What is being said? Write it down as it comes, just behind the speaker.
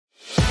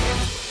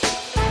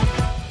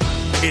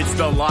It's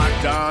the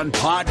Locked On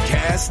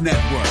Podcast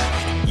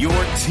Network, your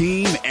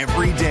team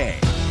every day.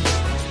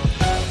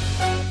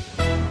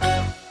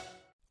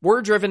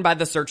 We're driven by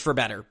the search for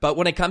better, but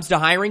when it comes to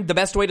hiring, the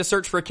best way to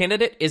search for a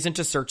candidate isn't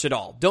to search at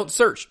all. Don't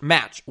search,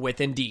 match with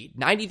Indeed.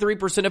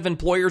 93% of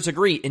employers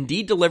agree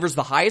Indeed delivers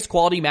the highest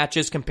quality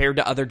matches compared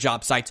to other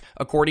job sites,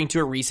 according to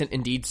a recent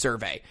Indeed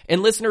survey.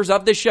 And listeners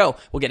of this show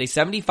will get a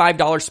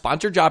 $75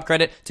 sponsored job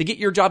credit to get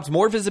your jobs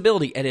more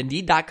visibility at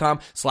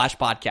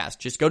Indeed.com/podcast.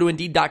 Just go to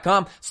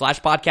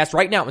Indeed.com/podcast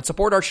right now and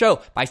support our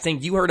show by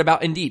saying you heard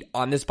about Indeed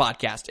on this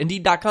podcast.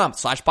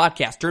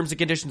 Indeed.com/podcast. Terms and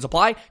conditions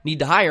apply. Need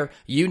to hire?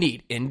 You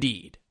need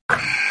Indeed.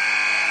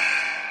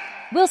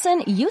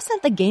 Wilson, you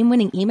sent the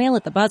game-winning email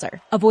at the buzzer,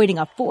 avoiding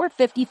a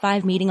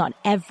 4:55 meeting on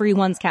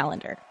everyone's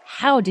calendar.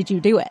 How did you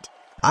do it?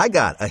 I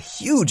got a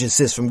huge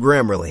assist from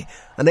Grammarly,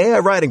 an AI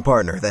writing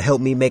partner that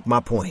helped me make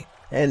my point.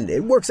 And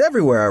it works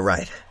everywhere I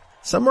write.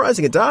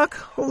 Summarizing a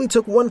doc only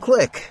took one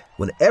click.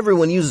 When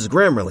everyone uses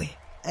Grammarly,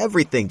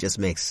 everything just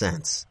makes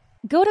sense.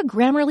 Go to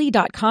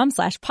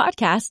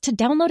Grammarly.com/podcast to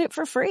download it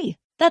for free.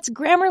 That's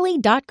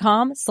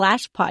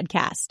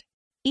Grammarly.com/podcast.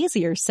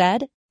 Easier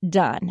said,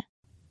 done.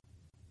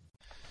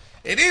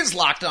 It is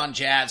Locked On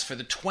Jazz for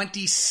the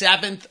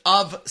 27th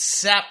of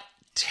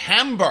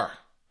September.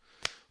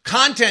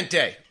 Content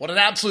Day. What an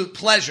absolute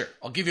pleasure.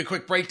 I'll give you a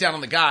quick breakdown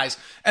on the guys.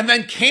 And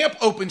then camp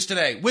opens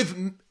today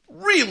with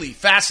really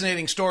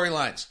fascinating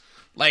storylines.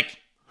 Like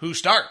who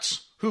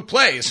starts, who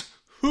plays,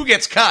 who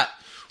gets cut,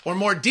 or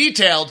more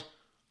detailed,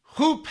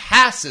 who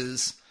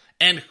passes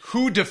and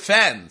who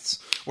defends.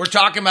 We're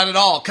talking about it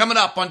all coming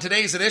up on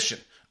today's edition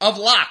of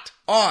Locked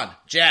On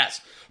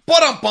Jazz.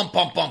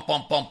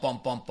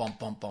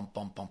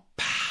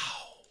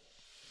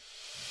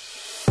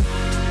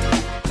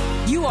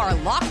 You are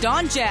Locked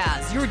On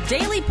Jazz, your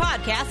daily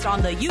podcast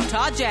on the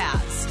Utah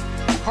Jazz.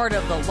 Part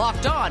of the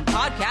Locked On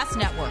Podcast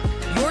Network,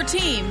 your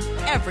team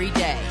every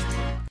day.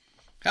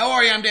 How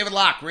are you? I'm David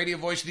Locke, radio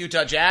voice of the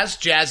Utah Jazz,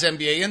 Jazz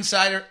NBA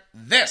insider.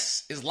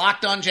 This is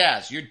Locked On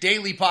Jazz, your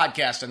daily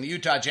podcast on the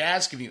Utah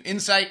Jazz, giving you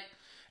insight,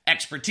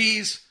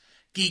 expertise,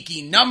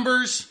 geeky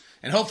numbers,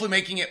 and hopefully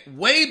making it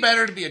way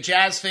better to be a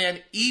Jazz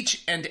fan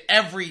each and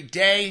every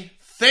day.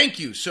 Thank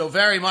you so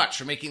very much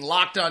for making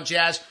Locked On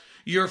Jazz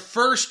your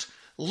first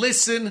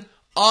listen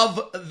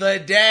of the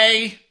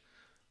day.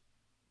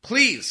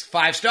 Please,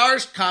 5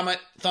 stars, comment,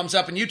 thumbs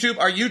up on YouTube.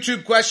 Our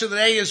YouTube question of the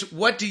day is,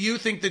 what do you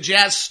think the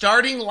Jazz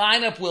starting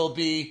lineup will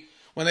be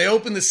when they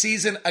open the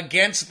season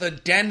against the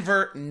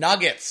Denver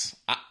Nuggets?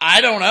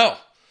 I don't know.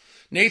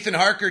 Nathan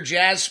Harker,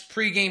 Jazz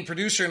pregame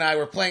producer, and I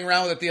were playing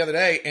around with it the other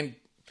day and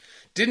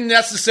didn't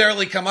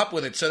necessarily come up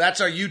with it. So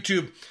that's our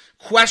YouTube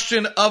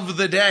question of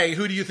the day.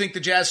 Who do you think the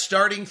Jazz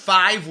starting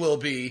 5 will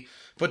be?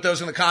 Put those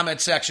in the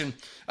comment section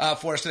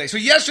for us today. So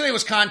yesterday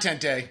was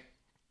Content Day,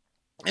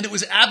 and it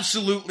was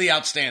absolutely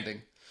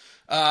outstanding.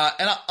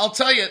 And I'll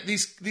tell you,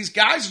 these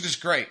guys are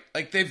just great.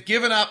 Like, they've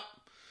given up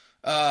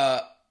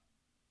a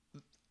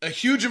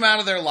huge amount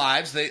of their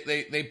lives.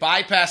 They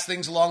bypass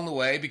things along the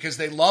way because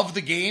they love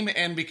the game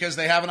and because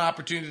they have an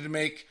opportunity to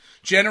make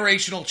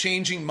generational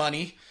changing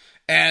money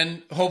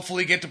and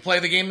hopefully get to play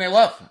the game they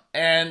love.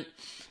 And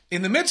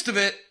in the midst of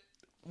it,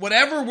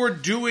 whatever we're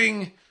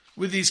doing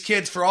with these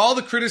kids, for all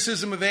the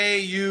criticism of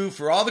AAU,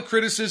 for all the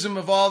criticism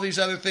of all these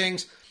other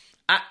things,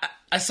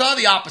 I saw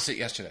the opposite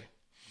yesterday.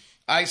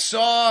 I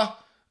saw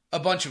a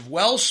bunch of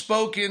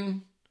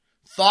well-spoken,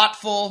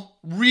 thoughtful,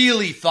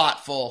 really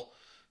thoughtful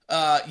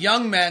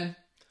young men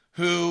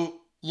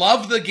who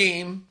love the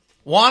game,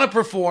 want to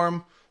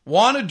perform,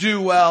 want to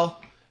do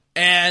well,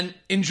 and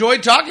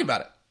enjoyed talking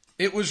about it.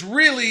 It was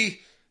really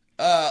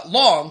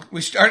long.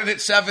 We started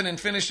at 7 and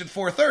finished at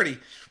 4:30,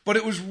 but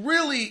it was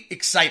really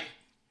exciting.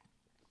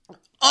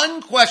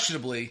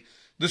 Unquestionably,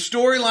 the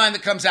storyline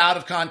that comes out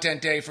of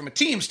Content Day from a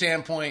team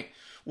standpoint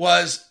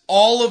was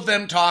all of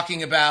them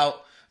talking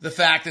about the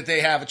fact that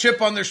they have a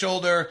chip on their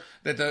shoulder,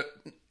 that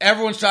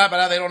everyone's talking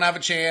about how they don't have a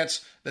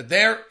chance, that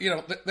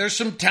there's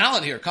some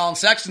talent here. Colin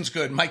Sexton's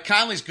good, Mike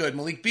Conley's good,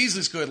 Malik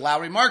Beasley's good,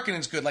 Lauri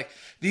Markkanen's good. Like,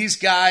 these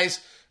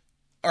guys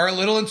are a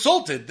little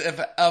insulted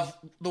of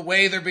the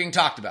way they're being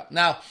talked about.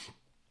 Now,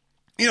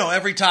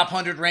 every top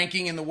 100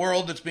 ranking in the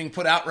world that's being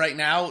put out right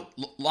now,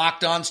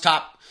 Locked On's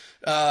top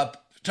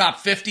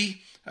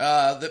 50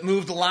 that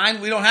moved the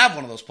line, we don't have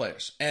one of those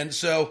players. And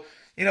so,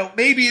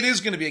 maybe it is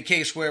going to be a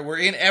case where we're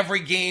in every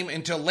game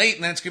until late,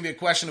 and then it's going to be a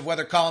question of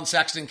whether Colin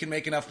Sexton can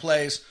make enough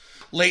plays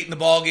late in the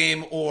ball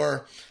game,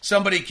 or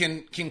somebody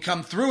can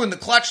come through in the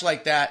clutch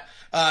like that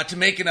to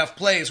make enough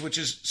plays, which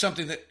is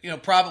something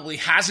that probably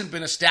hasn't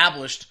been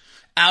established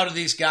out of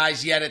these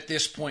guys yet at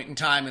this point in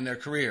time in their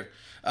career.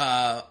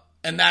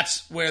 And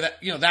that's where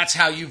that's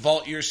how you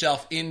vault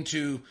yourself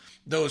into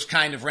those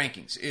kind of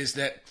rankings, is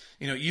that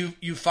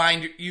you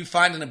find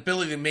an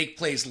ability to make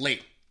plays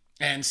late.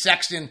 And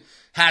Sexton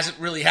hasn't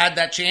really had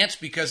that chance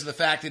because of the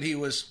fact that he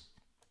was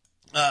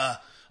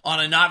on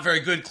a not very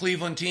good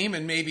Cleveland team,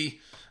 and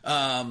maybe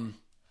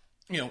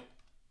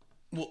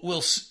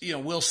we'll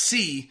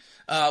see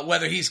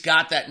whether he's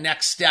got that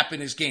next step in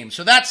his game.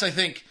 So that's, I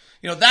think,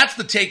 that's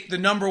the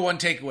number one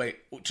takeaway.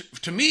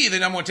 To me, the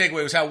number one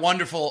takeaway was how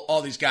wonderful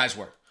all these guys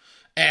were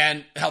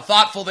and how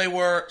thoughtful they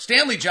were.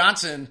 Stanley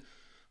Johnson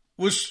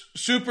was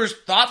super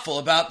thoughtful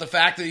about the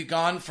fact that he'd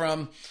gone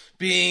from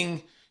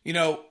being,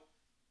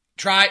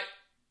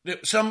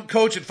 some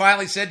coach had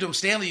finally said to him,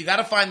 Stanley, you got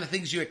to find the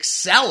things you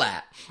excel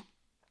at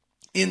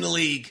in the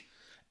league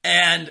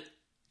and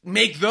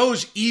make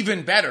those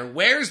even better.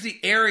 Where's the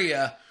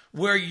area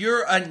where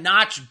you're a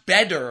notch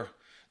better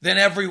than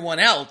everyone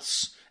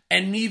else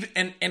and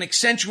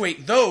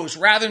accentuate those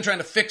rather than trying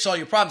to fix all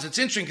your problems? It's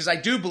interesting because I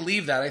do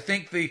believe that. I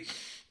think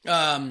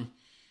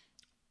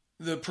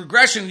the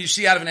progression you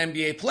see out of an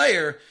NBA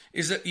player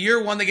is that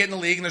year one, they get in the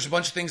league and there's a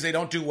bunch of things they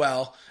don't do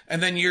well.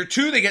 And then year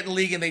two, they get in the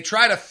league and they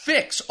try to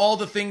fix all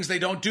the things they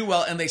don't do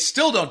well and they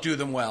still don't do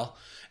them well.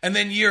 And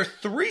then year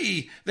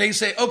three, they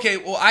say, okay,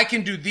 well, I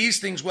can do these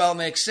things well, and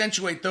they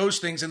accentuate those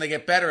things and they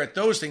get better at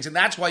those things. And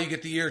that's why you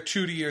get the year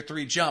 2 to year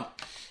 3 jump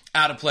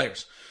out of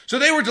players. So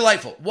they were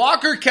delightful.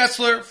 Walker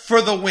Kessler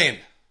for the win.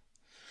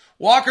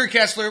 Walker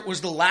Kessler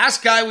was the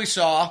last guy we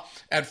saw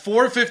at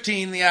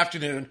 4:15 in the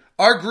afternoon.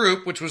 Our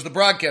group, which was the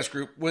broadcast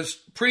group, was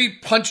pretty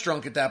punch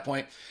drunk at that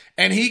point.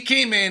 And he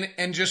came in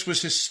and just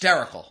was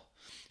hysterical.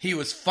 He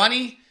was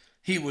funny.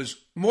 He was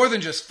more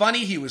than just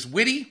funny. He was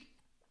witty.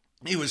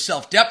 He was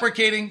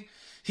self-deprecating.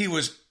 He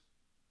was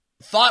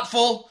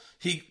thoughtful.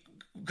 He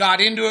got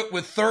into it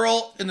with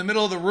Thurl in the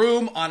middle of the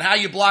room on how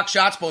you block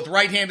shots, both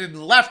right-handed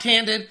and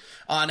left-handed,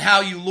 on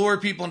how you lure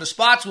people into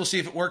spots. We'll see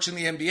if it works in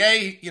the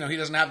NBA. He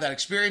doesn't have that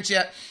experience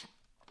yet.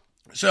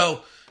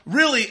 So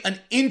really an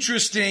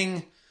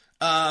interesting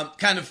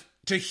kind of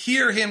to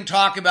hear him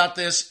talk about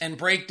this and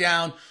break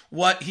down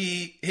what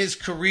his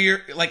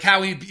career, like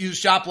how he used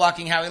shot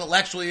blocking, how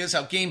intellectual he is,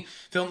 how game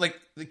film, like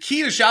the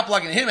key to shot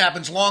blocking to him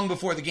happens long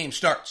before the game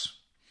starts.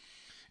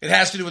 It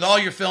has to do with all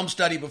your film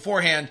study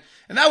beforehand.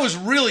 And that was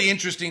really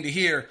interesting to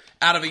hear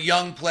out of a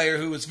young player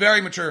who was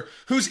very mature,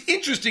 who's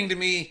interesting to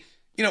me.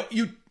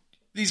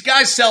 These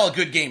guys sell a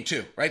good game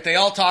too, right? They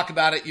all talk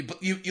about it.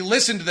 You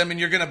listen to them and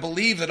you're going to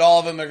believe that all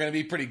of them are going to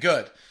be pretty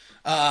good.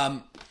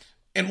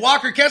 And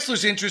Walker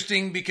Kessler's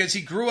interesting because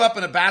he grew up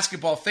in a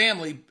basketball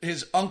family.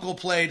 His uncle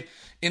played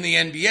in the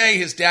NBA.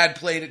 His dad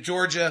played at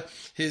Georgia.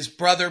 His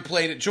brother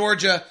played at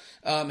Georgia.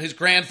 His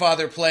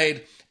grandfather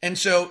played. And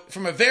so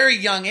from a very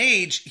young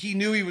age, he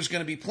knew he was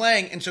going to be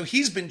playing. And so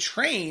he's been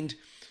trained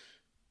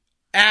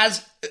I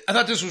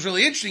thought this was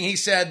really interesting. He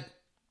said,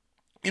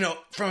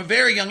 from a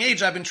very young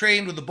age, I've been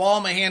trained with the ball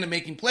in my hand and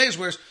making plays,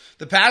 whereas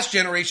the past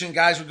generation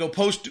guys would go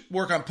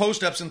work on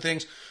post-ups and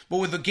things. But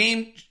with the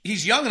game,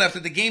 he's young enough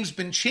that the game's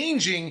been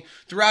changing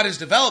throughout his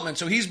development.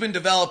 So he's been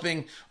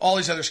developing all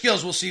these other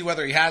skills. We'll see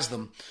whether he has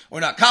them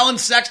or not. Colin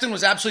Sexton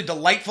was absolutely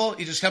delightful.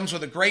 He just comes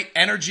with a great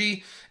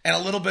energy and a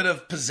little bit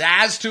of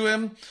pizzazz to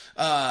him,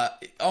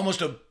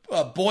 almost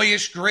a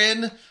boyish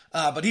grin,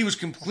 but he was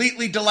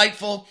completely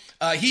delightful.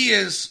 He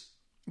is,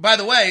 by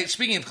the way,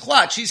 speaking of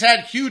clutch, he's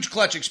had huge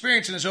clutch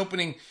experience in his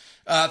opening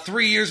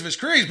 3 years of his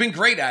career. He's been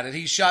great at it.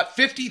 He shot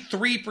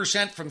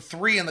 53% from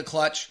three in the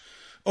clutch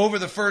over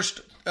the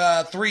first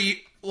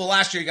three. Well,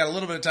 last year he got a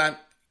little bit of time.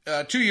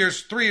 3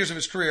 years of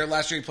his career.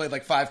 Last year he played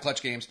like 5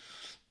 clutch games.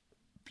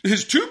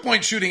 His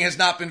 2-point shooting has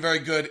not been very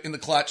good in the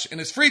clutch, and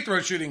his free throw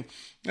shooting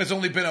has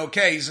only been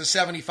okay. He's a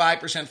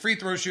 75% free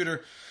throw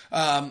shooter.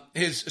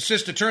 His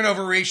assist to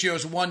turnover ratio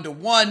is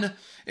 1-to-1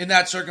 in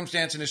that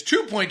circumstance. And his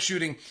 2-point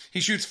shooting,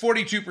 he shoots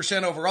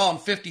 42% overall and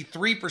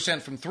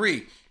 53% from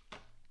three.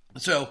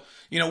 So,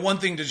 one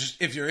thing to just,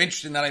 if you're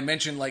interested in that, I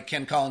mentioned like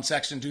can Colin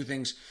Sexton do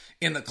things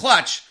in the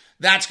clutch?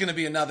 That's going to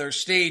be another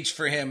stage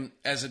for him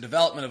as a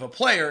development of a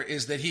player,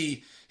 is that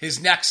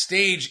his next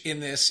stage in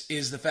this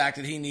is the fact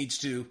that he needs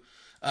to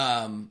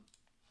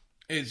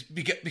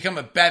become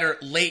a better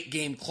late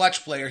game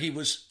clutch player.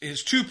 His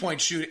 2-point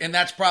shoot, and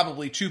that's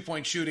probably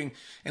 2-point shooting,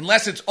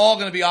 unless it's all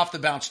going to be off the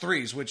bounce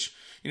threes, which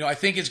I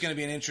think is going to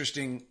be an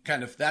interesting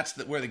kind of,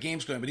 where the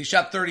game's going. But he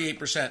shot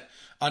 38%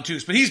 on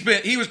twos. But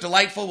he was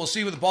delightful. We'll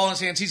see with the ball in his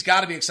hands. He's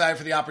got to be excited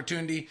for the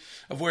opportunity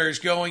of where he's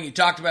going. You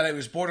talked about it. He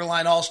was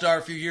borderline all-star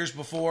a few years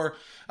before,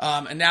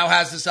 and now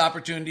has this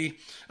opportunity.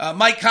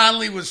 Mike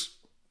Conley was,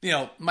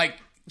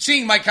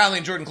 seeing Mike Conley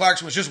and Jordan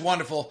Clarkson was just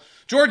wonderful.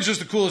 Jordan's just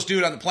the coolest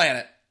dude on the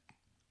planet.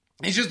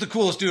 He's just the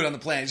coolest dude on the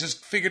planet. He's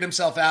just figured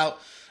himself out.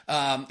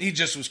 He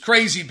just was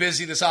crazy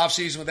busy this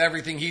offseason with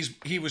everything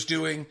he was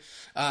doing.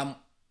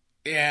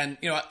 And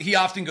he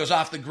often goes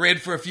off the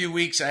grid for a few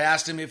weeks. I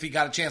asked him if he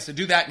got a chance to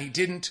do that, and he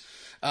didn't.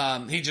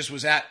 He just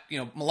was at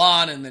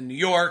Milan and then New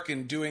York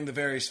and doing the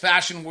various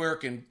fashion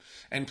work and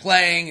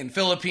playing in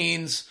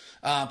Philippines,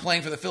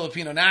 playing for the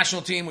Filipino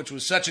national team, which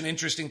was such an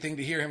interesting thing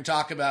to hear him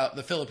talk about,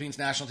 the Philippines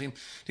national team,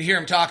 to hear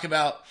him talk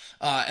about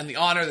and the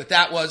honor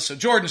that was. So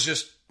Jordan's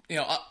just,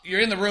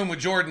 you're in the room with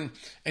Jordan,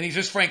 and he's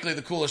just frankly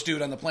the coolest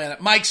dude on the planet.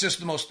 Mike's just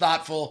the most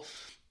thoughtful,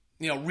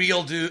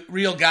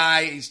 real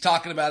guy. He's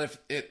talking about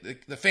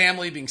the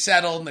family being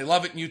settled, and they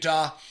love it in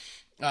Utah.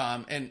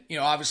 And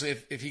obviously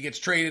if he gets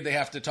traded, they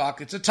have to talk.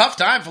 It's a tough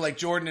time for like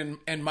Jordan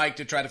and Mike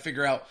to try to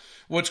figure out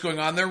what's going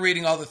on. They're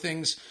reading all the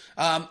things.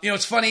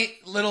 It's funny,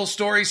 little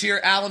stories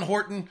here. Alan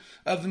Horton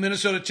of the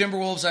Minnesota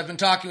Timberwolves, I've been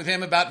talking with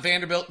him about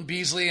Vanderbilt and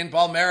Beasley and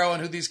Balmero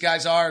and who these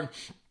guys are. And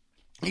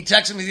he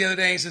texted me the other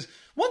day. He says,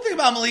 one thing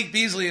about Malik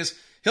Beasley is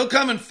he'll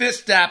come and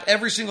fist tap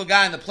every single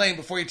guy in the plane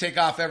before you take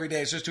off every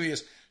day. It's just who he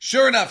is.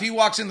 Sure enough, he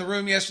walks in the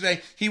room yesterday.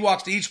 He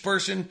walks to each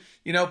person,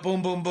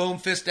 boom, boom, boom,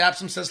 fist taps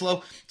them, says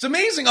hello. It's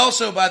amazing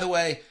also, by the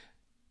way,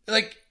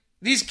 like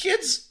these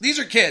kids, these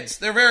are kids.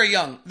 They're very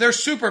young. They're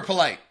super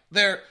polite.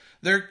 They're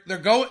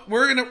going,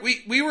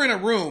 we were in a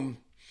room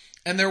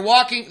and they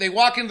walk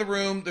into the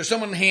room. There's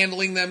someone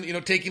handling them,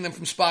 taking them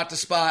from spot to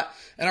spot.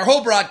 And our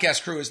whole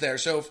broadcast crew is there.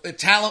 So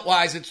talent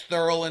wise, it's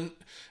Thurl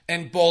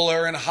and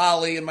Bowler and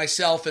Holly and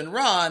myself and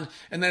Ron.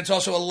 And then it's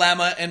also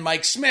Alema and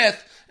Mike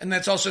Smith. And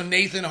that's also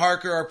Nathan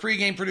Harker, our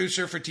pregame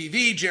producer for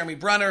TV, Jeremy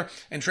Brunner,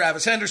 and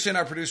Travis Henderson,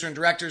 our producer and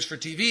directors for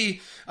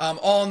TV,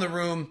 all in the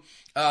room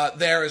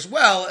there as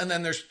well. And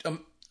then there's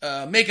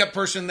a makeup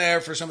person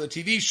there for some of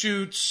the TV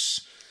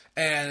shoots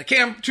and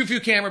too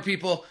few camera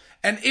people.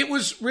 And it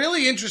was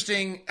really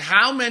interesting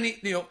how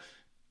many,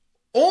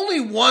 only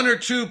one or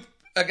two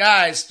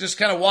guys just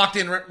kind of walked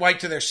in right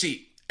to their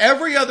seat.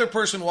 Every other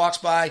person walks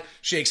by,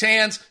 shakes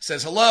hands,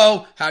 says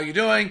hello, how you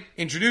doing,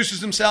 introduces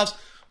themselves.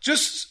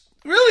 Just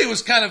really, it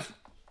was kind of,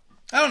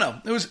 I don't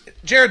know. It was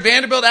Jared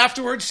Vanderbilt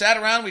afterwards, sat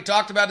around. We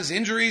talked about his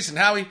injuries and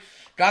how he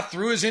got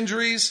through his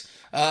injuries.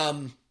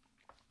 The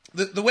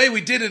way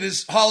we did it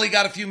is Holly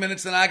got a few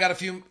minutes, then I got a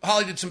few.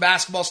 Holly did some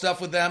basketball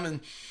stuff with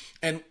them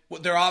and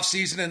their off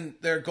season and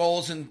their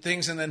goals and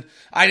things. And then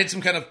I did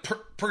some kind of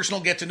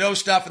personal get to know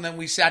stuff. And then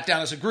we sat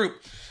down as a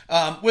group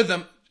with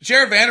them.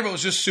 Jared Vanderbilt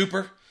was just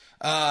super.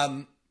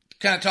 Kind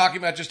of talking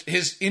about just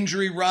his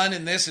injury run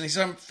and this. And he's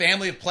from a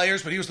family of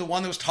players, but he was the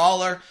one that was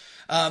taller.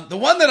 The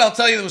one that I'll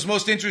tell you that was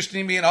most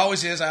interesting to me and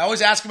always is, I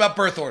always ask about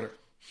birth order.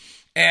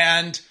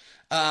 And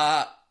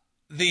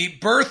the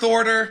birth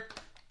order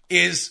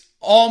is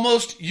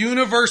almost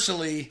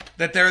universally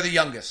that they're the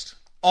youngest.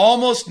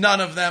 Almost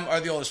none of them are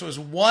the oldest. There was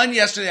one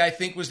yesterday I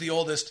think was the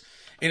oldest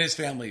in his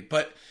family.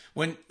 But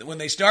when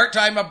they start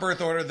talking about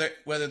birth order,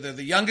 whether they're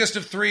the youngest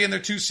of three and their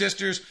two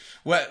sisters,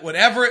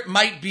 whatever it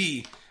might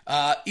be,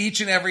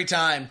 each and every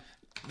time,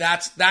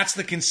 that's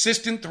the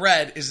consistent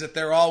thread, is that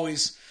they're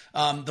always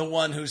the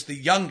one who's the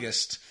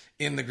youngest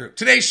in the group.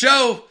 Today's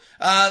show,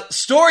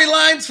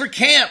 storylines for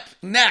camp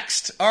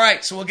next. All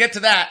right, so we'll get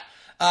to that.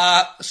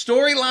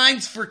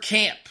 Storylines for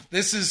camp.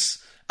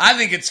 I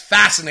think it's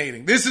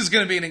fascinating. This is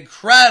going to be an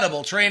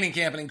incredible training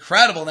camp, an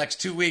incredible next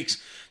 2 weeks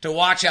to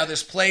watch how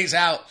this plays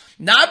out.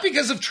 Not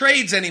because of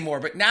trades anymore,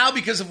 but now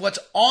because of what's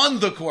on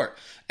the court.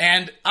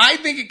 And I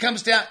think it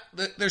comes down,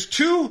 there's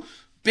two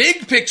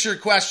big picture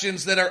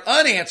questions that are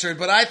unanswered,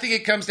 but I think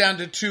it comes down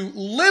to two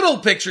little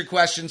picture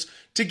questions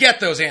to get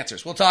those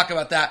answers. We'll talk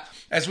about that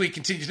as we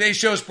continue. Today's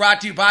show is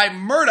brought to you by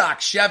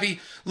Murdoch Chevy,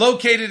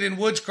 located in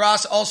Woods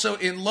Cross, also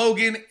in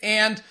Logan,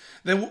 and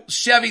the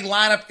Chevy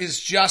lineup is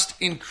just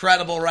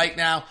incredible right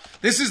now.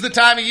 This is the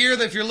time of year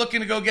that if you're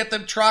looking to go get the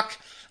truck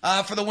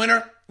for the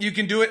winter, you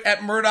can do it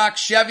at Murdoch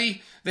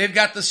Chevy. They've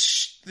got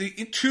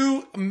the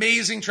two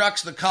amazing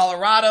trucks, the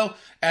Colorado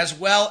as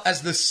well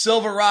as the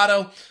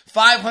Silverado.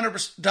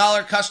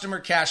 $500 customer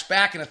cash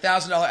back and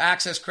 $1,000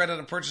 access credit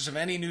on purchase of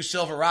any new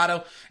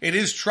Silverado. It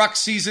is truck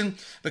season.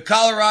 The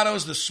Colorado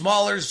is the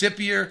smaller,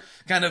 zippier,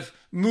 kind of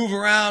move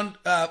around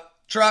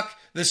truck.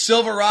 The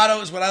Silverado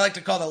is what I like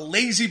to call the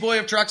lazy boy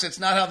of trucks. It's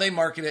not how they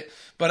market it,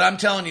 but I'm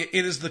telling you,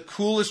 it is the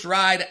coolest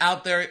ride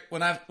out there.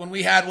 When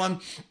we had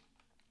one,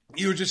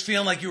 you were just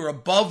feeling like you were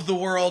above the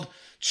world,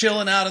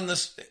 chilling out in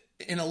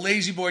a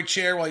lazy boy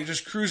chair while you're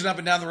just cruising up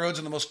and down the roads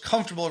on the most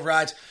comfortable of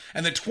rides.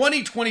 And the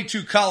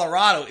 2022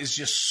 Colorado is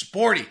just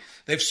sporty.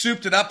 They've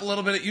souped it up a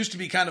little bit. It used to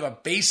be kind of a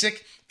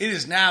basic. It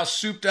is now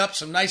souped up,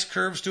 some nice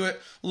curves to it.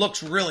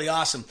 Looks really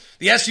awesome.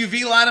 The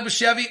SUV lineup of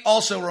Chevy,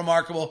 also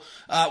remarkable,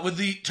 with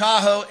the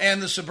Tahoe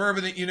and the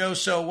Suburban that you know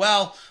so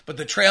well, but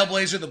the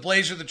Trailblazer, the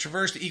Blazer, the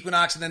Traverse, the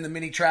Equinox, and then the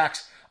Mini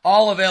Trax,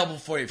 all available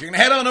for you. If you're going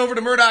to head on over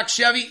to Murdoch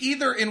Chevy,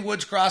 either in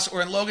Woods Cross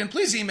or in Logan,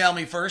 please email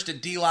me first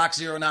at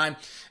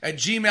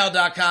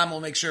dlock09@gmail.com. We'll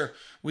make sure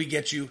we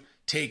get you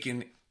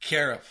taken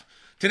care of.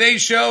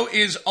 Today's show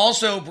is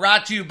also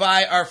brought to you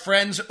by our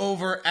friends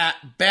over at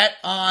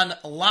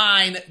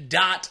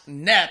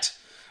betonline.net.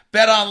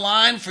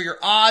 BetOnline for your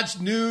odds,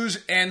 news,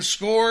 and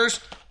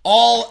scores.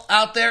 All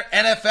out there.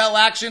 NFL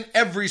action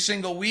every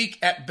single week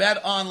at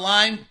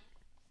BetOnline.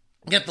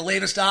 Get the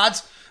latest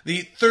odds.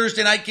 The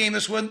Thursday night game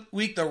this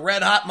week, the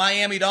red-hot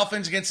Miami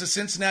Dolphins against the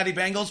Cincinnati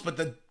Bengals, but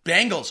the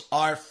Bengals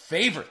are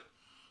favored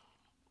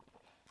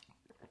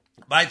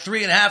by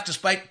 3.5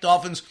 despite the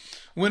Dolphins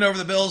win over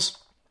the Bills.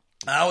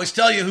 I always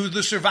tell you who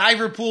the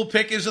survivor pool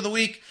pick is of the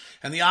week,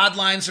 and the odd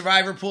line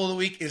survivor pool of the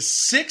week is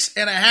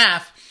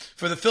 6.5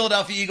 for the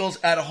Philadelphia Eagles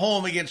at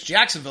home against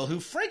Jacksonville, who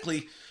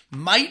frankly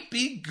might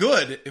be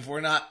good if we're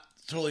not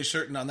totally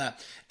certain on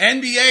that.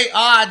 NBA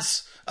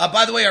odds.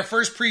 By the way, our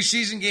first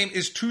preseason game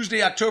is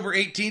Tuesday, October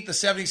 18th, the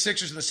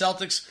 76ers and the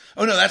Celtics.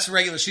 Oh, no, that's the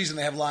regular season.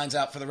 They have lines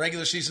out for the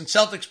regular season.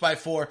 Celtics by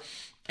 4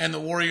 and the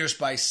Warriors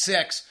by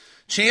 6.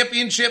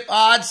 championship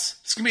odds,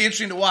 it's going to be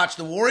interesting to watch.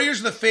 The Warriors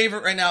are the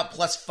favorite right now at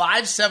plus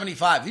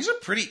 575. These are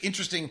pretty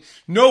interesting.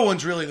 No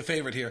one's really the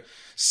favorite here.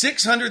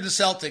 600 the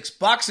Celtics,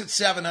 Bucks at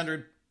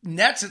 700,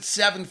 Nets at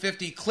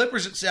 750,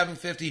 Clippers at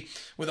 750,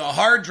 with a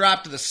hard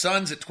drop to the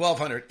Suns at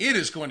 1,200. It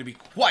is going to be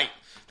quite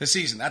the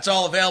season. That's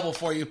all available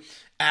for you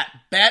at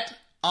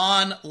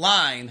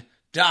betonline.net.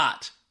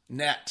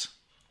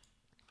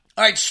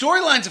 All right,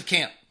 storylines of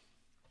camp.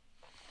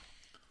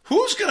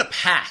 Who's going to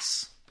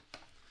pass?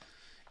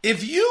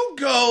 If you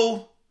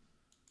go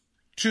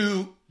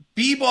to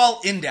B-Ball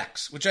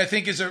Index, which I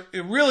think is a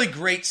really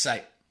great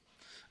site,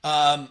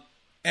 and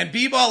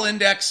B-Ball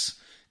Index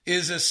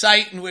is a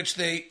site in which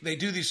they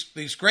do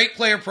these great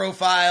player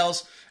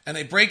profiles, and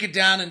they break it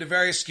down into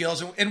various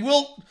skills. And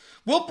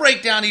we'll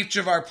break down each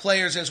of our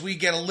players as we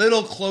get a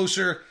little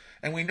closer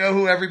and we know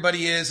who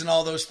everybody is and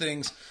all those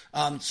things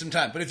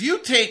sometime. But if you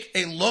take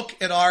a look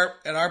at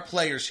our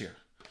players here,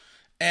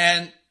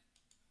 and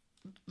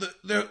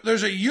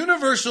there's a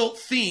universal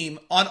theme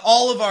on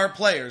all of our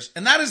players,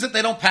 and that is that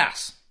they don't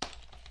pass.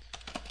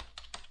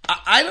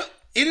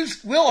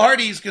 Will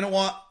Hardy's going to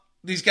want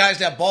these guys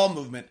to have ball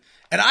movement.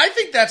 And I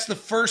think that's the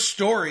first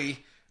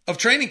story of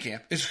training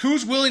camp, is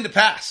who's willing to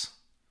pass.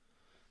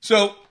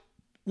 So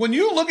when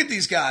you look at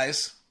these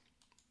guys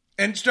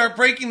and start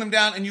breaking them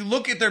down and you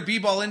look at their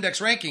B-Ball Index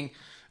ranking,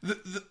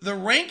 the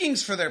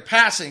rankings for their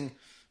passing,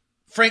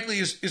 frankly,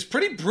 is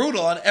pretty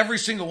brutal on every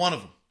single one of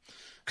them.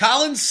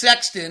 Colin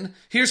Sexton,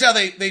 here's how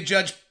they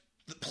judge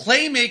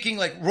playmaking,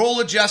 like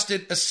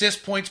roll-adjusted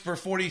assist points per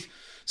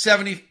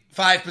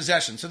 75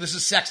 possessions. So this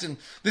is Sexton.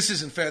 This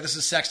isn't fair. This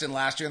is Sexton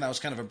last year, and that was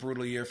kind of a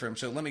brutal year for him.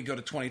 So let me go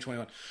to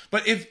 2021.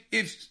 But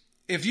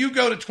if you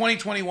go to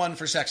 2021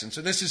 for Sexton,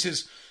 so this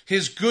is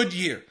his good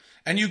year,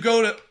 and you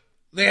go to,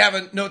 they have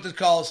a note that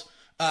calls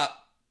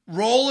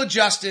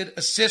roll-adjusted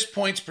assist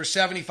points per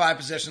 75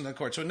 possessions on the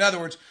court. So in other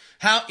words,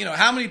 how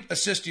many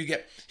assists do you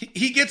get?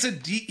 He gets a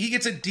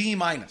D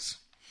minus.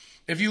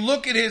 If you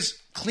look at his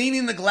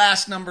cleaning the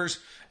glass numbers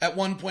at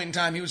one point in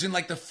time, he was in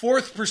like the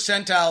 4th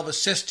percentile of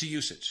assist to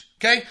usage.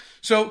 Okay?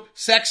 So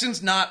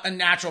Sexton's not a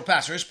natural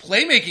passer. His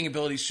playmaking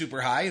ability is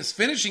super high. His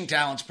finishing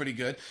talent's pretty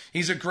good.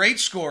 He's a great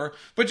scorer,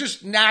 but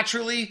just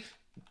naturally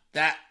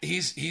that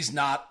he's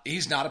not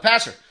a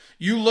passer.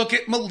 You look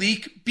at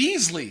Malik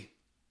Beasley.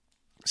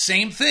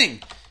 Same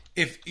thing.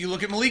 If you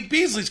look at Malik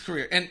Beasley's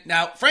career, and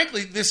now,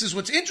 frankly, this is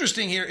what's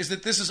interesting here, is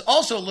that this is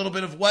also a little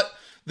bit of what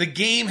the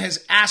game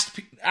has asked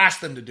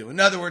them to do. In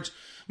other words,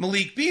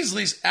 Malik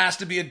Beasley's asked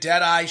to be a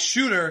dead-eye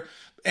shooter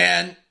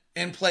and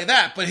play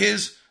that. But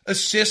his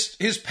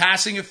assist, his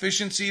passing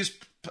efficiency, his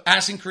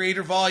passing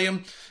creator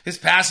volume, his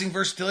passing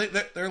versatility,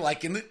 they're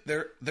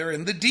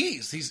in the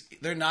D's.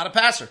 They're not a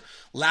passer.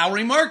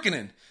 Lauri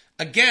Markkanen,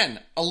 again,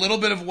 a little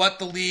bit of what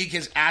the league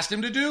has asked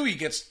him to do. He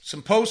gets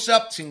some posts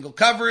up, single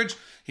coverage.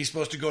 He's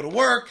supposed to go to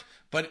work.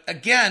 But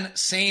again,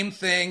 same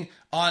thing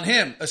on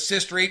him.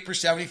 Assist rate per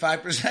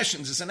 75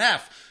 possessions is an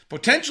F.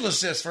 Potential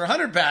assists for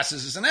 100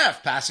 passes is an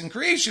F. Passing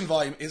creation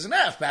volume is an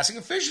F. Passing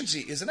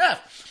efficiency is an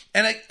F.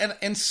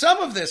 And some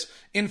of this,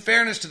 in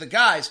fairness to the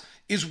guys,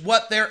 is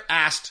what they're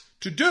asked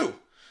to do.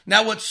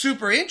 Now, what's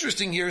super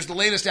interesting here is the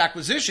latest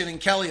acquisition in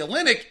Kelly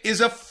Olynyk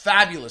is a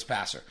fabulous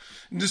passer.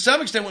 And to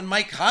some extent, when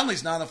Mike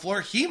Conley's not on the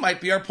floor, he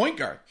might be our point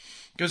guard.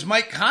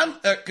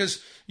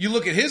 Because you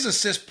look at his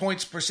assist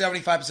points per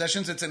 75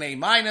 possessions, it's an A-.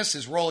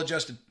 His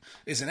roll-adjusted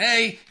is an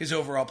A. His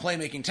overall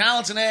playmaking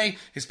talent's an A.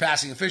 His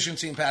passing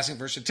efficiency and passing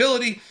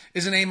versatility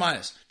is an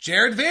A-.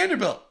 Jared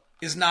Vanderbilt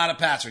is not a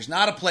passer. He's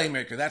not a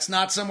playmaker. That's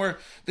not somewhere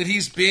that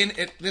he's been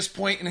at this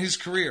point in his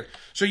career.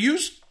 So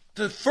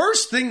the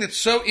first thing that's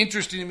so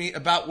interesting to me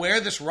about where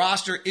this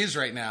roster is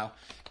right now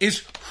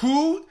is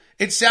who.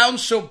 It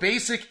sounds so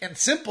basic and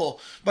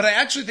simple, but I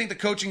actually think the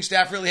coaching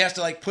staff really has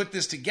to put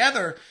this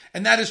together,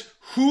 and that is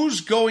who's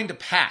going to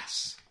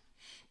pass.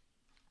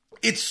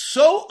 It's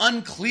so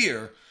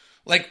unclear,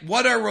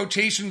 what our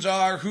rotations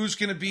are, who's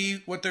going to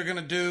be, what they're going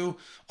to do,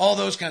 all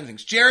those kind of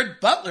things. Jared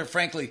Butler,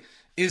 frankly,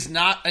 is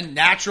not a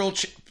natural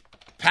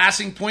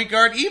passing point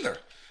guard either.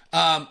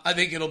 I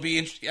think it'll be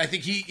interesting. I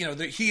think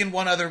he and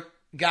one other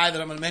guy that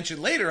I'm going to mention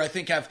later, I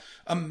think have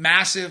a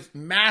massive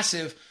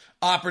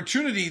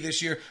opportunity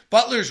this year.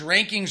 Butler's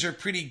rankings are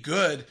pretty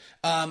good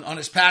on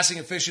his passing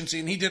efficiency,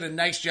 and he did a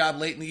nice job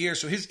late in the year.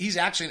 So he's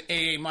actually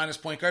an AA-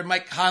 point guard.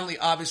 Mike Conley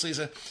obviously is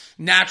a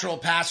natural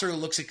passer who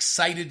looks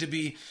excited to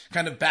be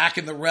kind of back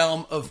in the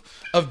realm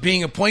of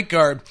being a point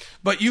guard.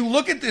 But you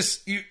look at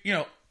this,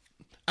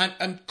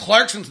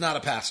 Clarkson's not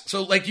a passer.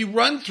 So you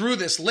run through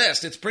this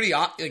list, it's pretty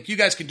you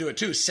guys can do it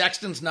too.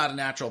 Sexton's not a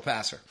natural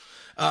passer.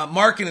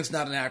 Markkanen's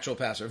not a natural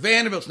passer.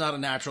 Vanderbilt's not a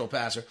natural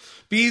passer.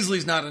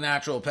 Beasley's not a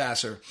natural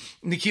passer.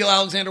 Nickeil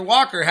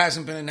Alexander-Walker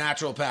hasn't been a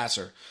natural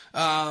passer.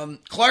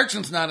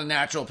 Clarkson's not a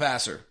natural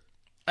passer.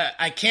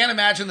 I can't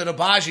imagine that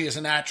Agbaji is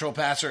a natural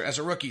passer as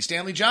a rookie.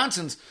 Stanley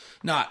Johnson's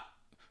not.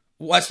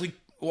 Wesley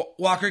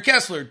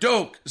Walker-Kessler,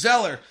 Doak,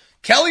 Zeller,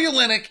 Kelly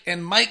Olynyk,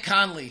 and Mike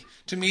Conley,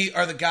 to me,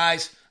 are the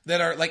guys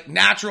that are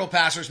natural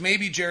passers,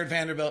 maybe Jared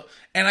Vanderbilt.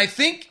 And I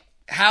think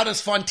how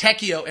does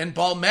Fontecchio and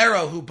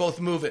Balmero, who both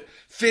move it,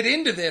 fit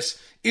into this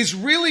is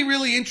really,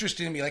 really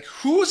interesting to me. Like,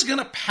 who's going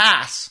to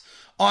pass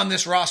on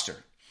this roster?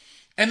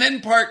 And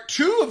then part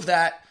two of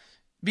that,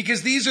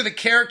 because these are the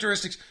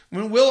characteristics.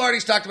 When Will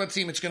Hardy's talked about the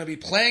team, it's going to be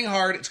playing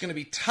hard, it's going to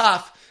be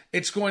tough,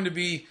 it's going to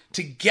be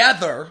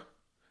together,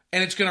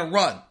 and it's going to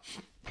run.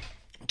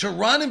 To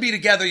run and be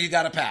together, you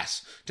got to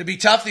pass. To be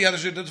tough, the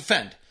others are to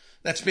defend.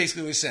 That's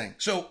basically what he's saying.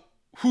 So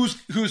who's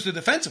the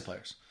defensive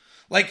players?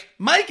 Like,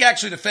 Mike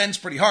actually defends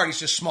pretty hard. He's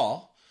just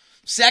small.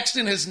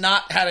 Sexton has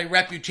not had a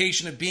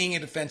reputation of being a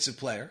defensive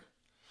player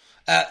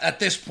at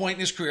this point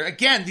in his career.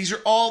 Again, these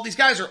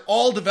guys are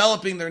all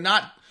developing. They're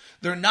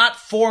not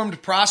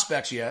formed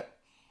prospects yet.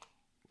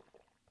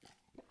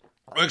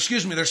 Or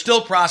excuse me, they're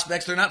still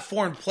prospects. They're not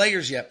formed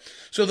players yet.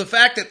 So the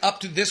fact that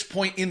up to this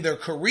point in their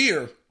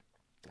career,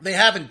 they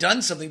haven't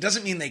done something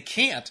doesn't mean they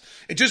can't.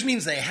 It just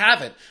means they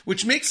haven't,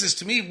 which makes this,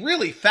 to me,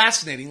 really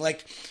fascinating.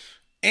 Like,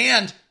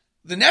 and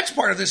the next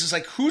part of this is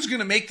like, who's going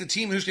to make the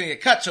team? Who's going to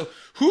get cut? So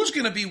who's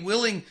going to be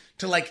willing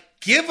to like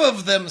give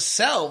of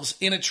themselves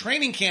in a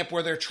training camp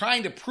where they're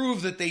trying to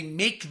prove that they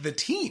make the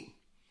team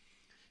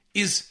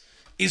is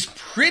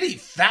pretty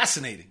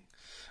fascinating.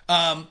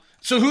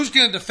 So who's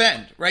going to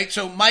defend, right?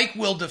 So Mike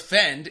will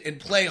defend and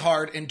play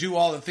hard and do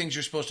all the things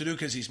you're supposed to do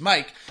because he's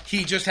Mike.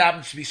 He just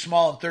happens to be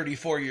small and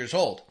 34 years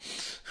old.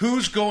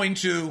 Who's going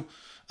to...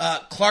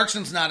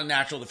 Clarkson's not a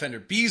natural defender.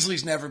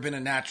 Beasley's never been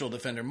a natural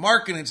defender.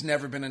 Markkanen's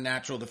never been a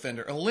natural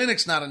defender.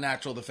 Olenek's not a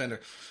natural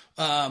defender.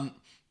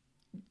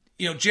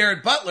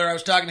 Jared Butler, I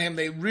was talking to him,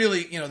 they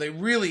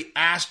really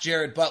asked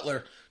Jared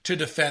Butler to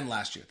defend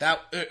last year.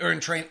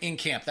 In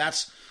camp.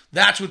 That's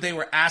what they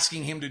were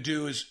asking him to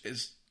do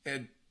is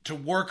to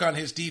work on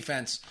his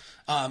defense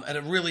at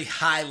a really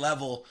high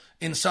level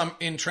in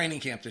training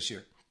camp this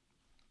year.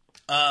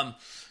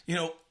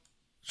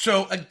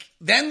 So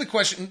then the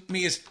question to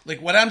me is,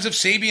 like, what happens if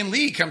Sabian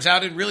Lee comes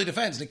out and really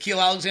defends?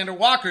 Nickeil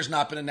Alexander-Walker's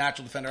not been a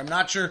natural defender. I'm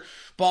not sure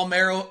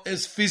Balmero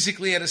is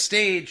physically at a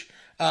stage.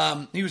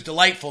 He was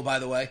delightful, by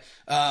the way.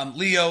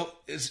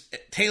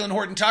 Taylor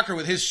Horton-Tucker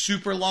with his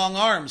super long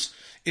arms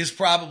is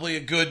probably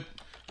a good,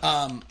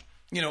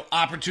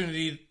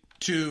 opportunity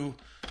to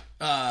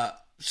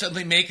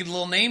suddenly make a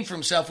little name for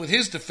himself with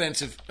his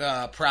defensive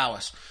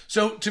prowess.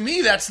 So to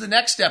me, that's the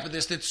next step of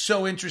this that's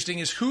so interesting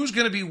is who's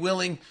going to be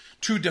willing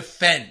to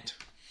defend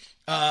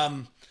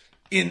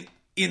in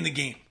the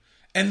game.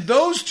 And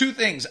those two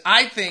things,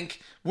 I think,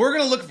 we're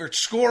going to look for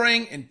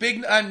scoring and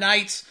big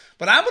nights,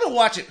 but I'm going to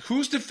watch it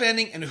who's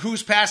defending and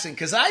who's passing,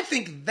 because I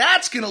think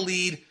that's going to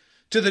lead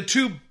to the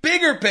two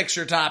bigger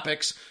picture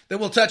topics that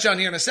we'll touch on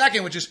here in a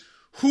second, which is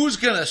who's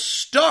going to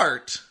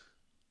start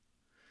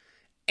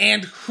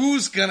and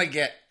who's going to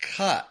get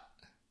cut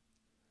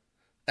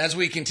as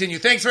we continue.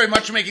 Thanks very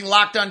much for making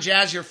Locked On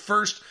Jazz your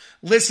first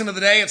listen of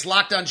the day. It's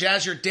Locked On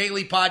Jazz, your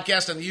daily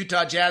podcast on the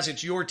Utah Jazz.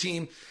 It's your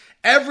team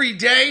every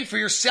day. For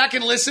your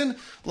second listen,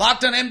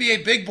 Locked On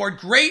NBA Big Board.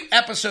 Great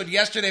episode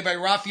yesterday by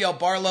Rafael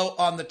Barlow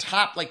on the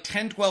top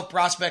 10, 12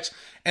 prospects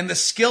and the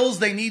skills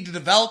they need to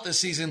develop this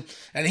season.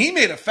 And he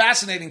made a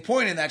fascinating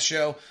point in that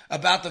show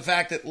about the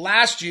fact that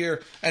last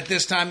year at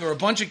this time, there were a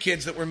bunch of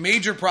kids that were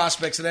major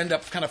prospects that end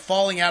up kind of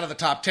falling out of the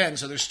top 10.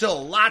 So there's still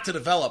a lot to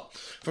develop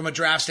from a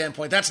draft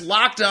standpoint. That's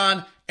Locked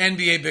On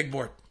NBA Big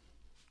Board.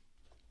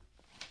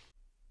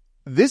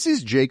 This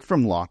is Jake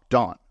from Locked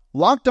On.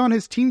 Locked On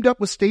has teamed up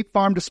with State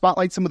Farm to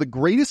spotlight some of the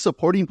greatest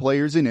supporting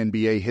players in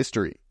NBA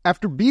history.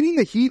 After beating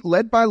the Heat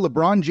led by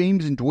LeBron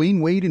James and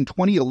Dwayne Wade in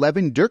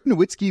 2011, Dirk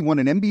Nowitzki won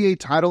an NBA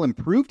title and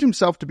proved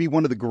himself to be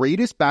one of the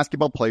greatest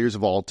basketball players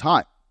of all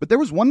time. But there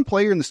was one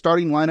player in the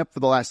starting lineup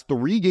for the last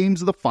 3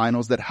 games of the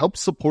finals that helped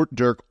support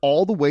Dirk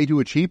all the way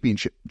to a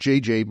championship,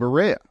 JJ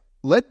Barea.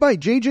 Led by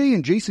JJ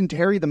and Jason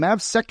Terry, the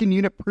Mavs' second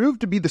unit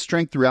proved to be the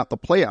strength throughout the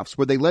playoffs,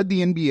 where they led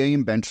the NBA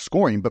in bench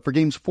scoring. But for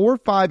games 4,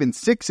 5, and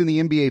 6 in the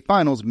NBA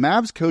Finals,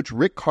 Mavs coach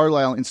Rick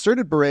Carlisle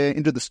inserted Barea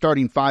into the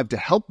starting 5 to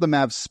help the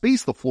Mavs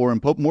space the floor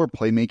and put more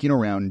playmaking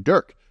around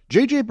Dirk.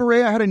 JJ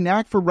Barea had a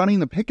knack for running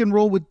the pick and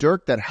roll with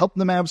Dirk that helped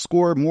the Mavs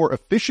score more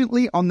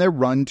efficiently on their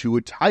run to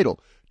a title.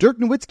 Dirk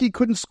Nowitzki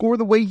couldn't score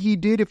the way he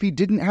did if he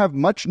didn't have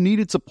much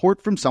needed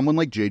support from someone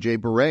like JJ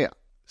Barea.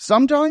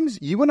 Sometimes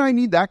you and I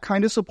need that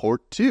kind of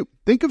support too.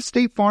 Think of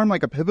State Farm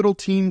like a pivotal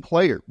team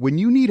player. When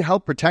you need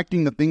help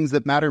protecting the things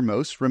that matter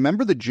most,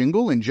 remember the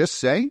jingle and just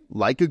say,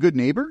 like a good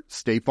neighbor,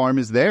 State Farm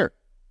is there.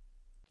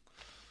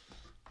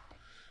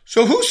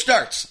 So who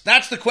starts?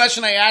 That's the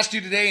question I asked you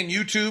today in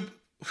YouTube.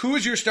 Who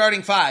is your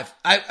starting 5?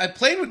 I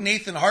played with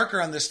Nathan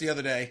Harker on this the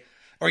other day,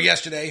 or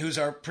yesterday, who's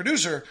our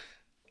producer.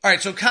 All right,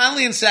 so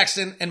Conley and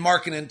Sexton and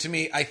Markkanen, to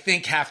me, I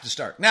think have to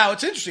start. Now,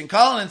 it's interesting.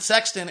 Colin and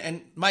Sexton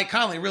and Mike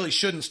Conley really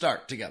shouldn't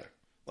start together.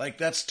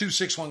 That's 2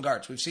 6'1"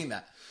 guards. We've seen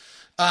that.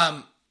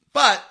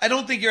 But I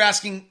don't think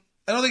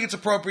it's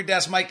appropriate to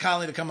ask Mike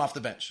Conley to come off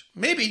the bench.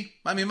 Maybe.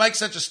 I mean, Mike's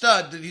such a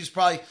stud that he's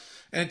probably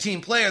a team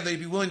player that he'd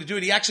be willing to do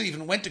it. He actually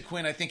even went to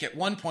Quinn, I think, at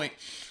one point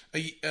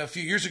a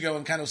few years ago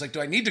and kind of was like,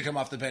 do I need to come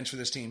off the bench for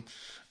this team?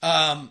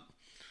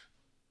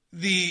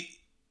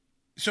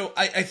 So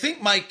I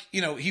think Mike,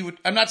 he would.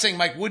 I'm not saying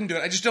Mike wouldn't do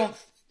it.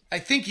 I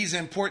think he's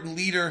an important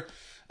leader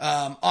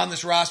on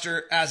this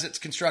roster as it's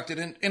constructed.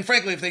 And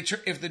frankly,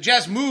 if the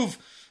Jazz move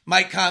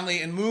Mike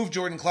Conley and move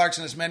Jordan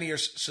Clarkson, as many are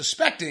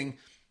suspecting,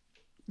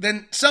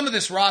 then some of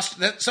this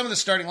some of the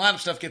starting lineup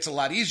stuff gets a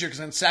lot easier because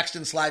then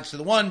Sexton slides to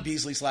the 1,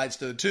 Beasley slides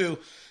to the 2.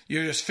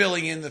 You're just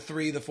filling in the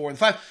 3, the 4, and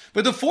 5.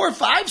 But the 4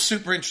 5 is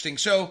super interesting.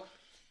 So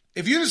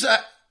if you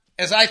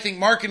as I think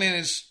Markkanen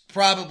is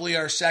probably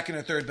our second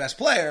or third best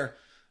player.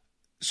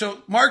 So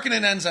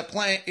Markkanen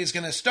is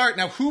going to start.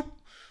 Now, who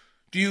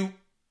do you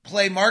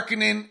play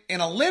Markkanen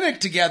and Olynyk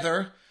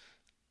together?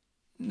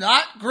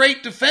 Not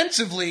great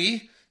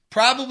defensively.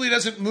 Probably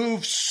doesn't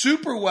move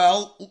super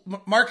well.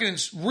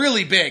 Markkanen's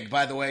really big,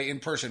 by the way, in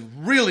person.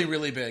 Really,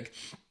 really big.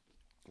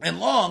 And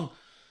long.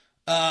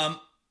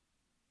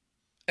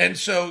 And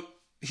so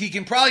he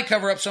can probably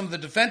cover up some of the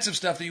defensive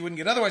stuff that you wouldn't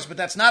get otherwise, but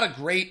that's not a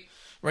great,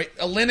 right?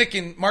 Olynyk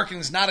and Markkanen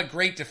is not a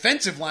great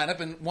defensive lineup,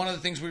 and one of the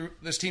things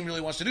this team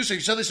really wants to do. So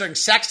you're suddenly starting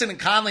Sexton and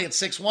Conley at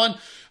 6-1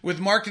 with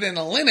Markkanen and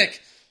Olynyk.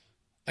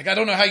 Like, I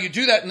don't know how you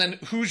do that, and then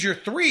who's your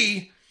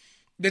 3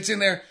 that's in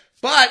there?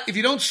 But if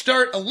you don't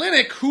start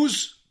Olynyk,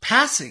 who's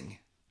passing,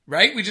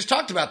 right? We just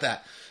talked about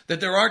that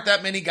there aren't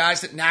that many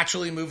guys that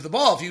naturally move the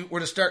ball. If you were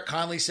to start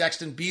Conley,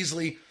 Sexton,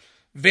 Beasley,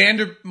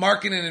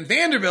 Markkanen, and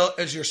Vanderbilt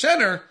as your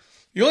center,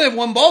 you only have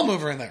one ball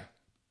mover in there.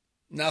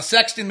 Now,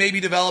 Sexton maybe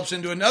develops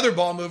into another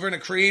ball mover and a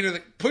creator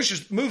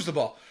that moves the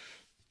ball.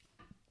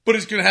 But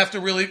he's going to have to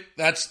really,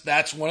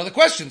 that's one of the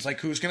questions, like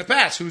who's going to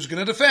pass, who's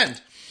going to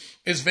defend?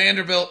 Is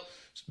Vanderbilt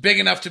big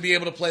enough to be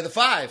able to play the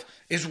 5?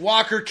 Is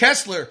Walker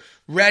Kessler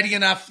ready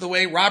enough the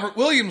way Robert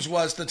Williams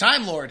was, the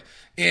Time Lord,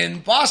 in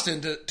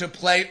Boston to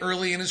play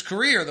early in his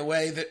career, the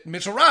way that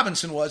Mitchell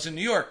Robinson was in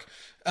New York?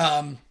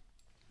 And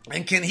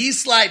can he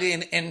slide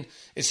in, and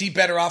is he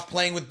better off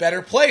playing with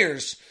better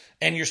players?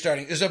 And you're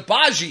starting. Is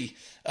Abaji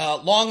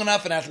long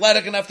enough and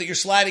athletic enough that you're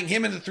sliding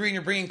him into 3 and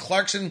you're bringing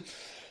Clarkson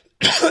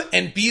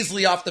and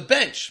Beasley off the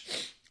bench?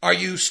 Are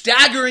you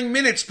staggering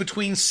minutes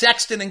between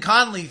Sexton and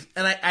Conley?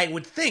 And I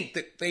would think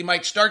that they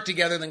might start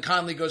together, then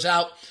Conley goes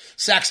out,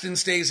 Sexton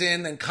stays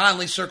in, then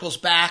Conley circles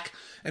back,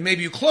 and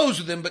maybe you close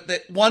with him, but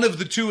that one of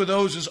the 2 of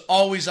those is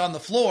always on the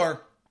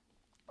floor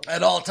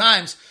at all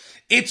times.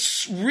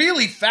 It's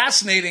really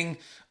fascinating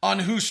on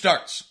who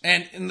starts.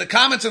 And in the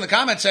comments in the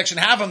comment section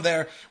have them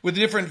there with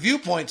different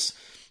viewpoints.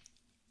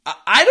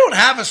 I don't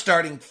have a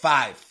starting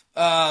 5.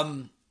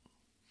 I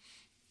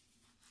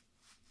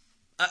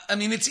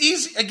mean, it's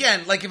easy.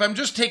 Again, like if I'm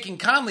just taking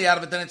Conley out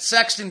of it, then it's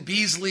Sexton,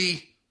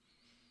 Beasley,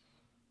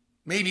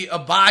 maybe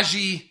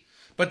Abaji.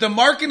 But the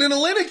Markkanen and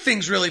Olynyk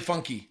thing's really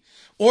funky.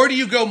 Or do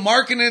you go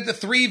Markkanen at the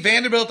 3,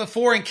 Vanderbilt at the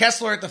 4, and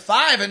Kessler at the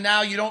 5, and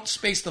now you don't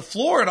space the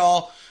floor at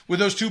all with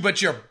those 2,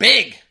 but you're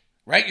big,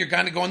 right? You're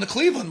kind of going the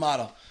Cleveland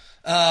model.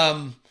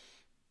 Cody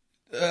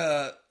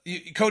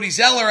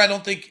Zeller, I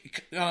don't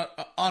think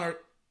on a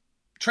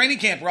training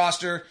camp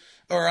roster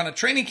or on a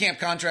training camp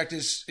contract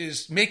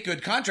is make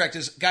good contract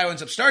is guy who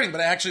ends up starting,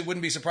 but I actually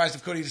wouldn't be surprised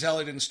if Cody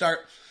Zeller didn't start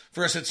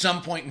for us at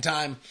some point in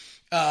time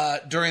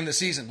during the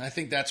season. I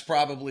think that's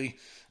probably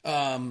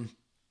I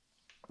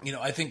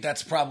think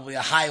that's probably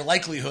a high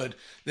likelihood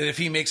that if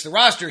he makes the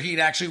roster, he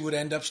actually would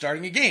end up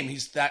starting a game.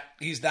 He's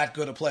that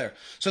good a player.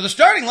 So the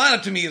starting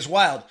lineup to me is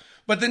wild.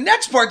 But the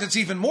next part that's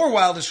even more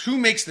wild is who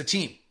makes the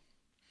team.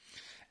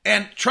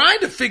 And trying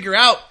to figure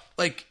out,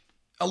 like,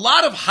 a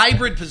lot of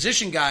hybrid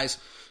position guys.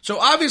 So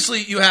obviously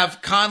you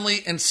have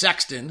Conley and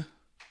Sexton.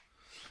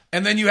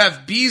 And then you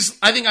have Beasley.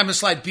 I think I'm going to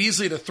slide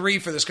Beasley to 3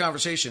 for this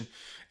conversation.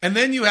 And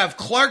then you have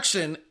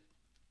Clarkson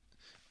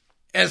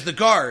as the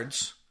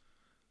guards.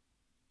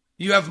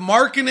 You have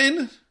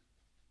Markkanen,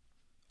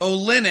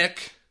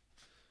 Olynyk,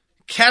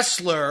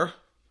 Kessler.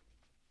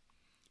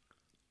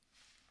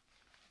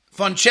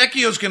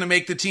 Fontecchio's going to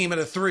make the team at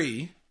a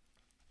 3.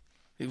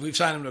 We've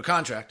signed him to a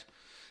contract.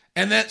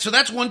 And then, so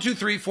that's 1, 2,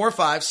 3, 4,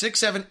 5, 6,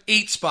 7,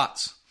 8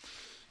 spots.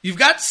 You've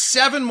got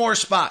 7 more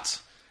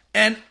spots.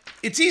 And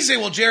it's easy to say,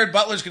 well, Jared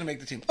Butler's going to make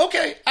the team.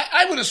 Okay,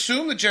 I would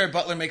assume that Jared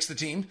Butler makes the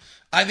team.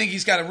 I think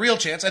he's got a real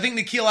chance. I think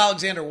Nickeil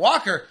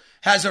Alexander-Walker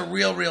has a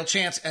real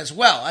chance as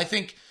well. I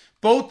think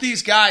both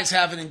these guys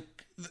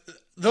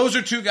those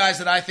are 2 guys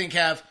that I think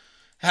have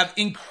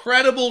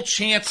incredible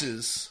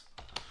chances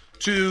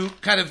to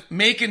kind of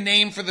make a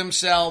name for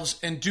themselves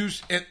and do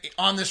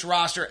on this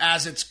roster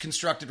as it's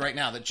constructed right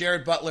now. That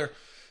Jared Butler,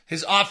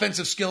 his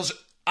offensive skills,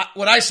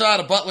 what I saw out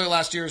of Butler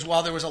last year is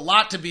while there was a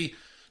lot to be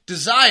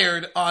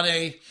desired on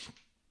a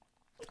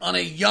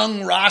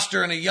young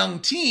roster and a young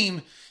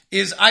team,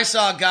 is I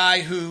saw a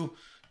guy who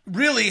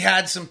really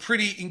had some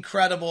pretty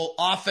incredible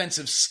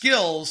offensive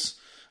skills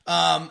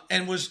and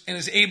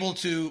is able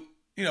to,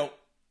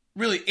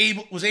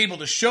 was able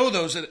to show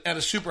those at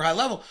a super high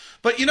level.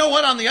 But you know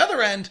what? On the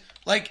other end,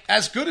 like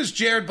as good as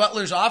Jared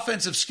Butler's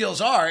offensive skills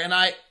are, and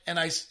I'm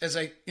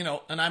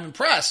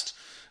impressed.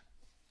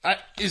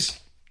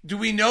 Do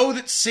we know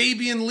that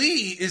Sabian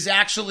Lee is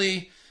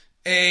actually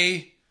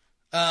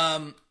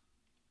not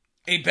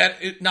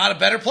a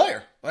better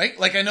player? Right?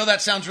 Like I know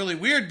that sounds really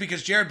weird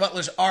because Jared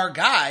Butler's our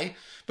guy,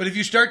 But if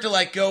you start to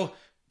like go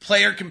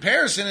player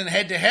comparison and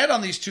head to head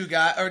on these two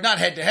guys, or not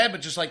head to head,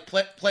 but just like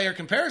player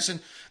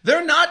comparison,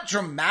 they're not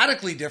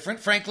dramatically different.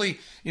 Frankly,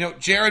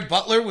 Jared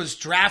Butler was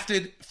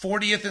drafted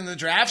 40th in the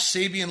draft.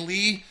 Sabian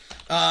Lee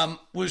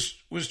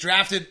was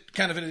drafted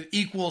kind of in an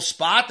equal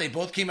spot. They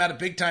both came out of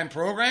big time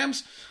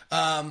programs.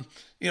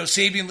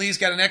 Sabian Lee's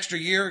got an extra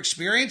year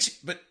experience,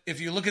 but if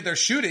you look at their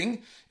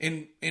shooting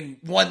in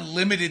one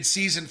limited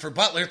season for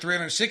Butler,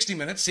 360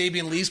 minutes,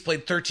 Sabian Lee's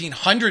played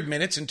 1,300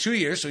 minutes in 2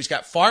 years, so he's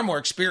got far more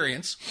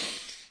experience.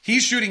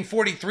 He's shooting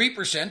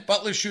 43%.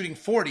 Butler's shooting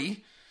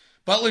 40%.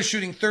 Butler's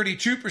shooting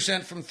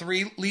 32% from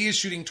three. Lee is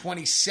shooting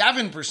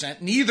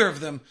 27%. Neither of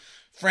them,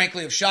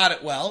 frankly, have shot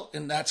it well,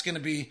 and that's going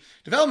to be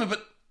development.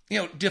 But,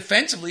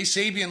 defensively,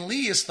 Sabian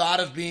Lee is thought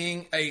of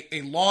being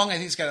a long, I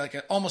think he's got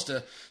like almost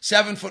a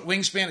 7-foot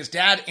wingspan. His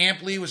dad,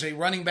 Amp Lee, was a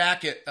running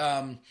back at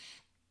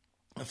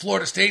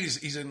Florida State.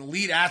 He's an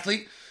elite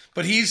athlete,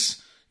 but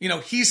he's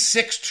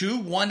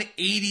 6'2",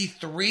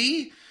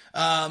 183,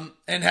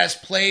 and has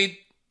played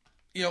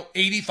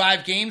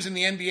 85 games in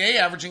the NBA,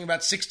 averaging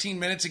about 16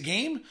 minutes a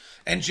game.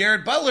 And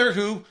Jared Butler,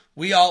 who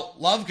we all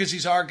love because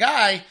he's our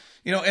guy,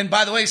 and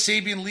by the way,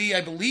 Sabian Lee,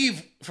 I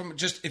believe, from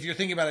just if you're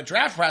thinking about a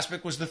draft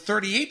prospect, was the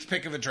 38th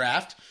pick of a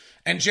draft,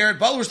 and Jared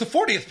Butler was the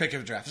 40th pick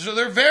of a draft. So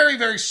they're very,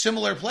 very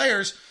similar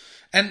players.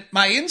 And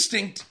my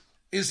instinct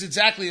is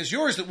exactly as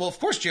yours that, well, of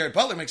course, Jared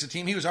Butler makes a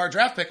team. He was our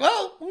draft pick.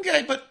 Well,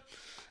 okay,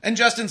 and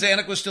Justin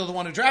Zanuck was still the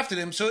one who drafted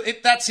him. So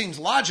that seems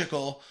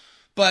logical,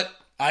 but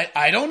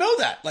I don't know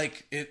that.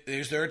 Like,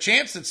 is there a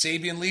chance that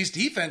Sabian Lee's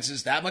defense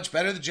is that much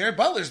better than Jared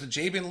Butler's? That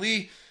Sabian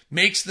Lee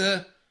makes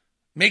the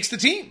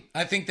team.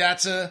 I think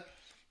that's an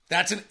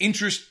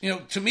interest,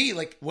 to me.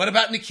 Like, what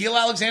about Nickeil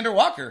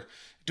Alexander-Walker?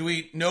 Do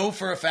we know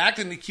for a fact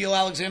that Nickeil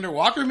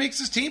Alexander-Walker makes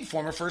his team?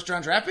 Former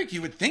first-round draft pick?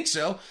 You would think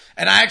so.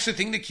 And I actually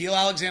think Nickeil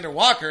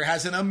Alexander-Walker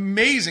has an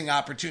amazing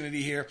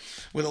opportunity here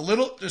with a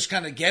little, just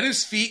kind of get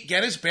his feet,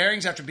 get his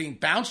bearings after being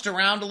bounced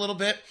around a little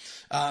bit.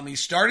 He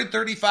started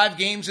 35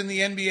 games in the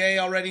NBA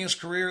already in his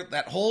career.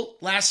 That whole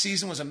last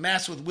season was a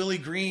mess with Willie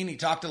Green. He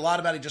talked a lot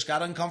about it. He just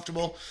got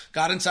uncomfortable,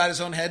 got inside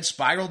his own head,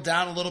 spiraled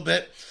down a little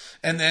bit,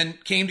 and then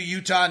came to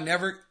Utah,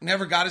 never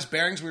got his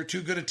bearings. We were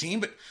too good a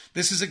team. But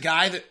this is a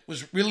guy that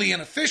was really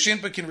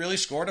inefficient but can really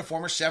score, a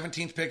former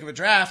 17th pick of a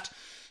draft.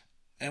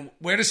 And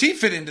where does he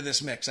fit into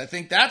this mix? I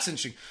think that's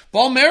interesting.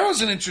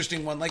 Bolmero's an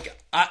interesting one. Like,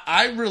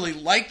 I really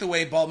like the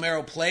way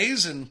Bolmero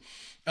plays, and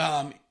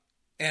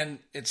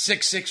at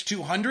 6'6",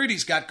 200,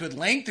 he's got good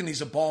length and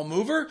he's a ball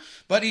mover,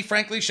 but he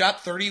frankly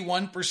shot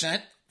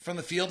 31% from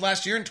the field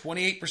last year and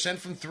 28%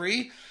 from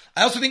three.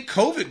 I also think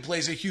COVID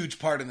plays a huge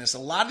part in this. A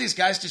lot of these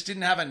guys just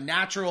didn't have a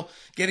natural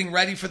getting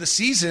ready for the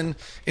season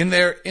in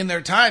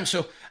their time.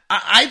 So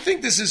I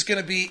think this is going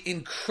to be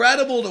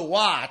incredible to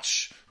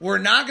watch. We're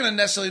not going to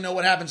necessarily know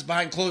what happens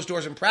behind closed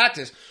doors in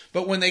practice,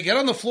 but when they get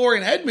on the floor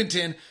in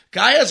Edmonton,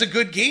 guy has a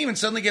good game and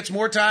suddenly gets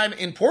more time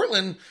in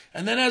Portland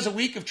and then has a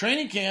week of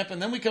training camp,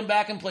 and then we come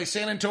back and play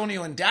San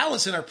Antonio and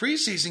Dallas in our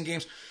preseason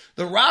games.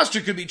 The roster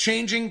could be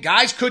changing.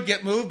 Guys could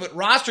get moved, but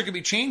roster could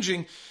be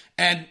changing.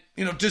 And,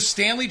 does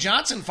Stanley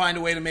Johnson find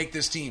a way to make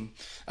this team?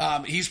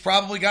 He's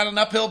probably got an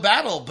uphill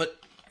battle, but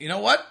you know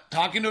what?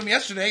 Talking to him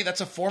yesterday,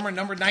 that's a former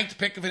number 9th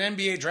pick of an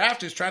NBA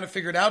draft who's trying to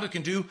figure it out, who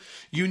can do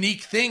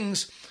unique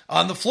things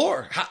on the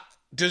floor.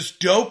 Does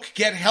Doak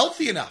get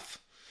healthy enough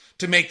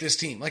to make this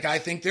team? Like, I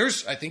think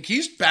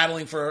he's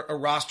battling for a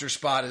roster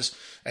spot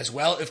as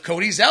well. If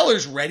Cody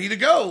Zeller's ready to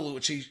go,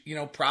 which he,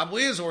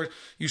 probably is, or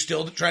you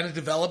still trying to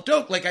develop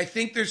Doak. Like, I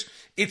think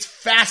it's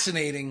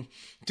fascinating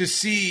to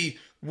see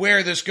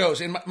where this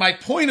goes. And my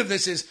point of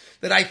this is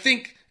that I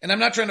think, and I'm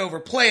not trying to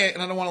overplay it,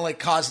 and I don't want to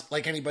cause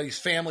anybody's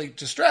family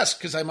distress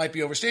because I might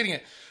be overstating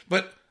it,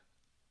 but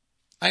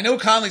I know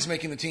Conley's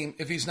making the team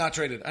if he's not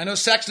traded. I know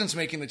Sexton's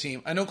making the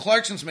team. I know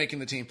Clarkson's making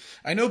the team.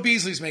 I know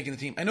Beasley's making the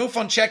team. I know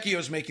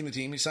Fontecchio's making the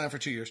team. He signed for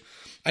 2 years.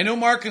 I know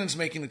Markkanen's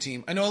making the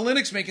team. I know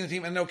Olynyk's making the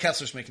team. I know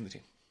Kessler's making the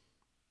team.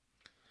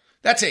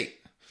 That's 8.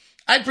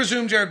 I'd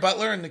presume Jared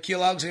Butler and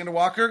Nickeil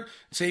Alexander-Walker,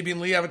 Sabian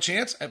Lee have a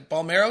chance. At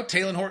Bolmero,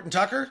 Talen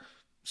Horton-Tucker,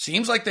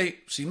 seems like they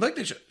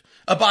should.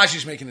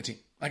 Abaji's making the team.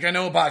 I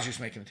know Abaji's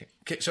making the team.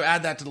 Okay, so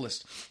add that to the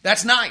list.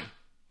 That's 9.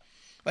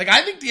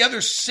 I think the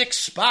other 6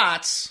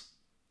 spots,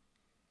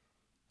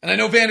 and I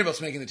know Vanderbilt's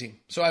making the team,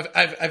 so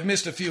I've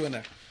missed a few in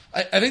there.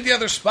 I think the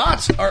other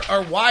spots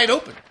are wide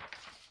open.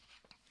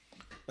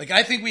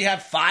 I think we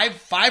have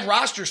five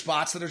roster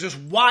spots that are just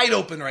wide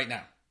open right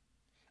now.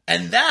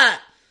 And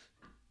that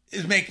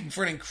is making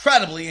for an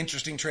incredibly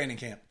interesting training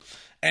camp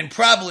and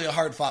probably a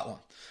hard-fought one.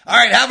 All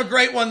right, have a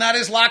great one. That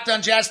is Locked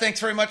On Jazz. Thanks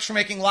very much for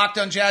making Locked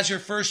On Jazz your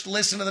first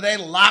listen of the day.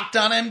 Locked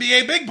On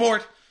NBA Big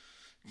Board,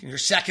 your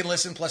second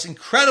listen, plus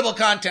incredible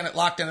content at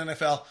Locked On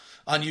NFL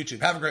on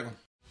YouTube. Have a great one.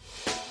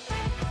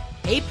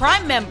 Hey,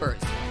 Prime members,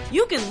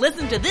 you can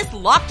listen to this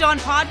Locked On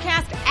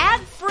podcast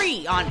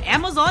ad-free on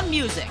Amazon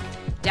Music.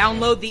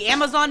 Download the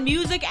Amazon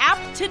Music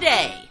app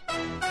today.